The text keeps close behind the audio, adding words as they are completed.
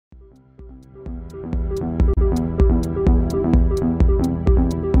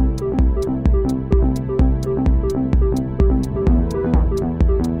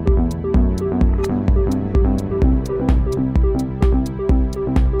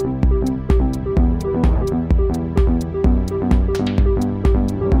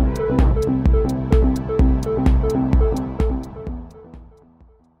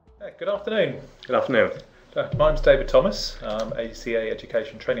afternoon. Good afternoon. My name's David Thomas, I'm ACA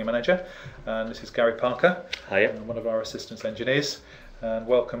Education Training Manager, and this is Gary Parker, one of our assistant engineers. And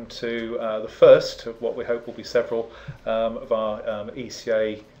welcome to the first of what we hope will be several of our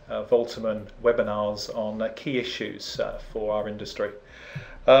ECA Voltimum Webinars on key issues for our industry.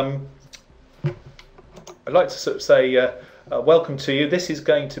 I'd like to sort of say welcome to you. This is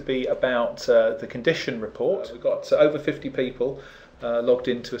going to be about the condition report. We've got over 50 people logged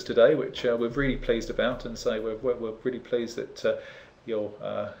into us today, which we're really pleased about, and so we're really pleased that you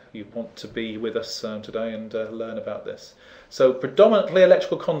want to be with us today and learn about this. So predominantly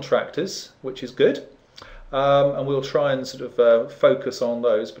electrical contractors, which is good, and we'll try and sort of focus on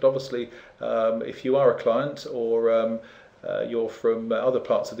those, but obviously if you are a client or you're from other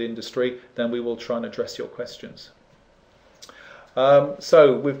parts of the industry, then we will try and address your questions.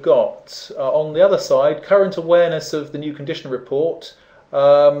 So we've got on the other side current awareness of the new condition report.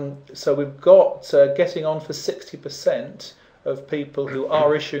 So we've got getting on for 60% of people who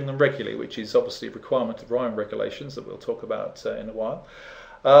are issuing them regularly, which is obviously a requirement of Ryan regulations that we'll talk about in a while.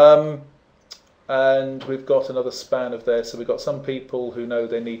 And we've got another span of there. So we've got some people who know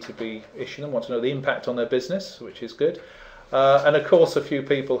they need to be issuing them, want to know the impact on their business, which is good. And of course a few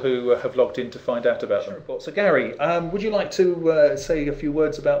people who have logged in to find out about them. So Gary, would you like to say a few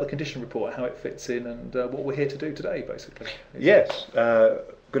words about the condition report, how it fits in, and what we're here to do today, basically? Yes,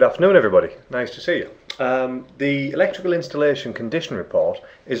 good afternoon everybody, nice to see you. The electrical installation condition report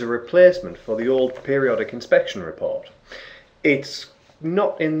is a replacement for the old periodic inspection report. It's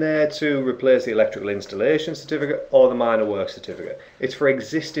not in there to replace the electrical installation certificate or the minor work certificate. It's for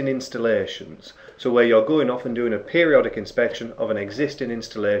existing installations. So where you're going off and doing a periodic inspection of an existing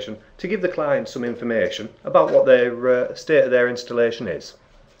installation to give the client some information about what their state of their installation is.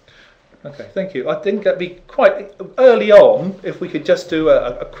 Okay, thank you. I think that'd be quite early on if we could just do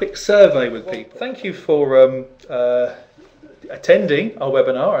a quick survey with people. Thank you for attending our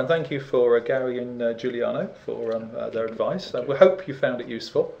webinar, and thank you for Gary and Giuliano for their advice. We hope you found it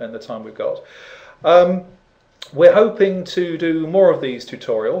useful in the time we've got. We're hoping to do more of these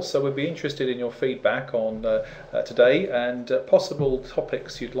tutorials, so we'd be interested in your feedback on today and possible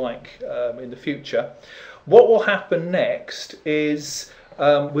topics you'd like in the future. What will happen next is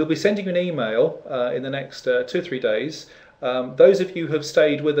we'll be sending you an email in the next 2 or 3 days. Those of you who have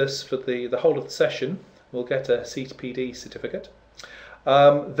stayed with us for the whole of the session will get a CPD certificate.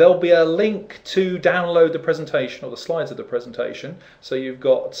 There'll be a link to download the presentation or the slides of the presentation, so you've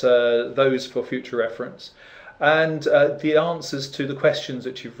got those for future reference. And the answers to the questions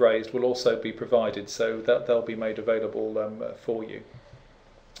that you've raised will also be provided, so that they'll be made available for you.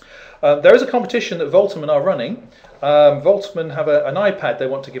 There is a competition that Voltimum are running. Voltimum have an iPad they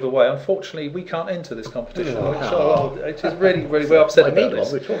want to give away. Unfortunately, we can't enter this competition, which is really we're upset about this.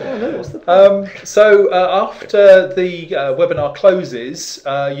 So after the webinar closes,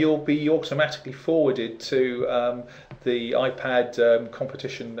 you'll be automatically forwarded to the iPad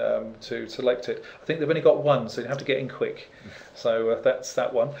competition to select it. I think they've only got one, so you have to get in quick. So that's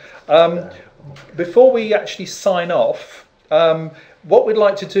that one. Before we actually sign off, what we'd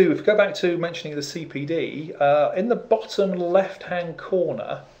like to do, if we go back to mentioning the CPD, in the bottom left-hand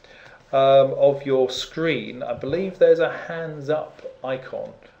corner of your screen, I believe there's a hands up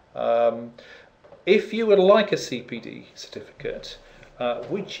icon. If you would like a CPD certificate,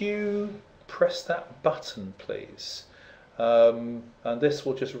 would you press that button, please? And this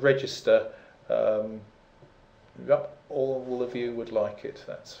will just register. Yep, all of you would like it.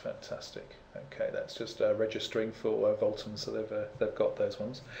 That's fantastic. Okay, that's just registering for Voltimum, so they've got those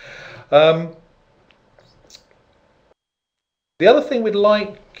ones. The other thing we'd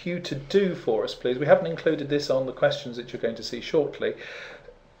like you to do for us, please, we haven't included this on the questions that you're going to see shortly.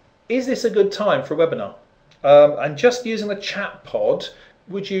 Is this a good time for a webinar? And just using the chat pod,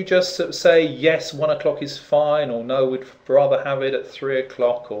 would you just sort of say yes, 1 o'clock is fine, or no, we'd rather have it at 3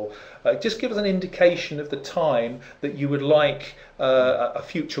 o'clock, or just give us an indication of the time that you would like a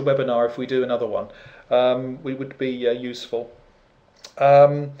future webinar if we do another one. We would be useful.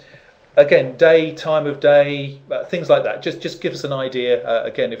 Again, day, time of day, things like that. Just give us an idea.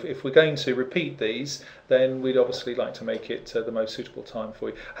 Again, if we're going to repeat these, then we'd obviously like to make it the most suitable time for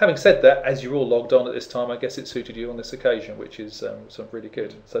you. Having said that, as you're all logged on at this time, I guess it suited you on this occasion, which is really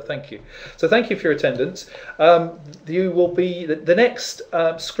good. So thank you. So thank you for your attendance. You will be the next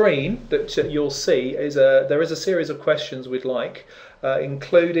screen that you'll see is there is a series of questions we'd like,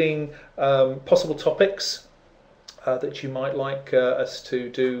 including possible topics that you might like us to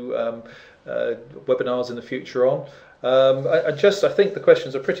do webinars in the future on. I think the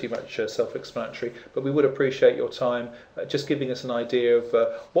questions are pretty much self-explanatory, but we would appreciate your time just giving us an idea of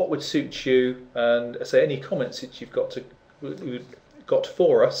what would suit you, and say any comments that you've got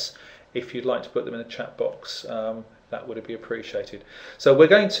for us. If you'd like to put them in the chat box, that would be appreciated. So we're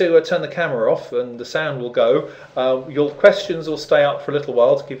going to turn the camera off and the sound will go. Your questions will stay up for a little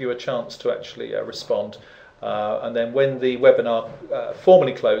while to give you a chance to actually respond. And then when the webinar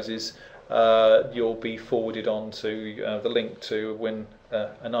formally closes, you'll be forwarded on to the link to win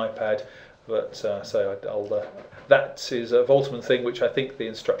an iPad. But that is a Voltimum thing, which I think the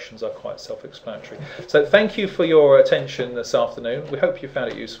instructions are quite self-explanatory. So thank you for your attention this afternoon. We hope you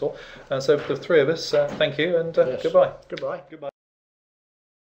found it useful. And so for the three of us, thank you and Yes. goodbye. Goodbye. Goodbye.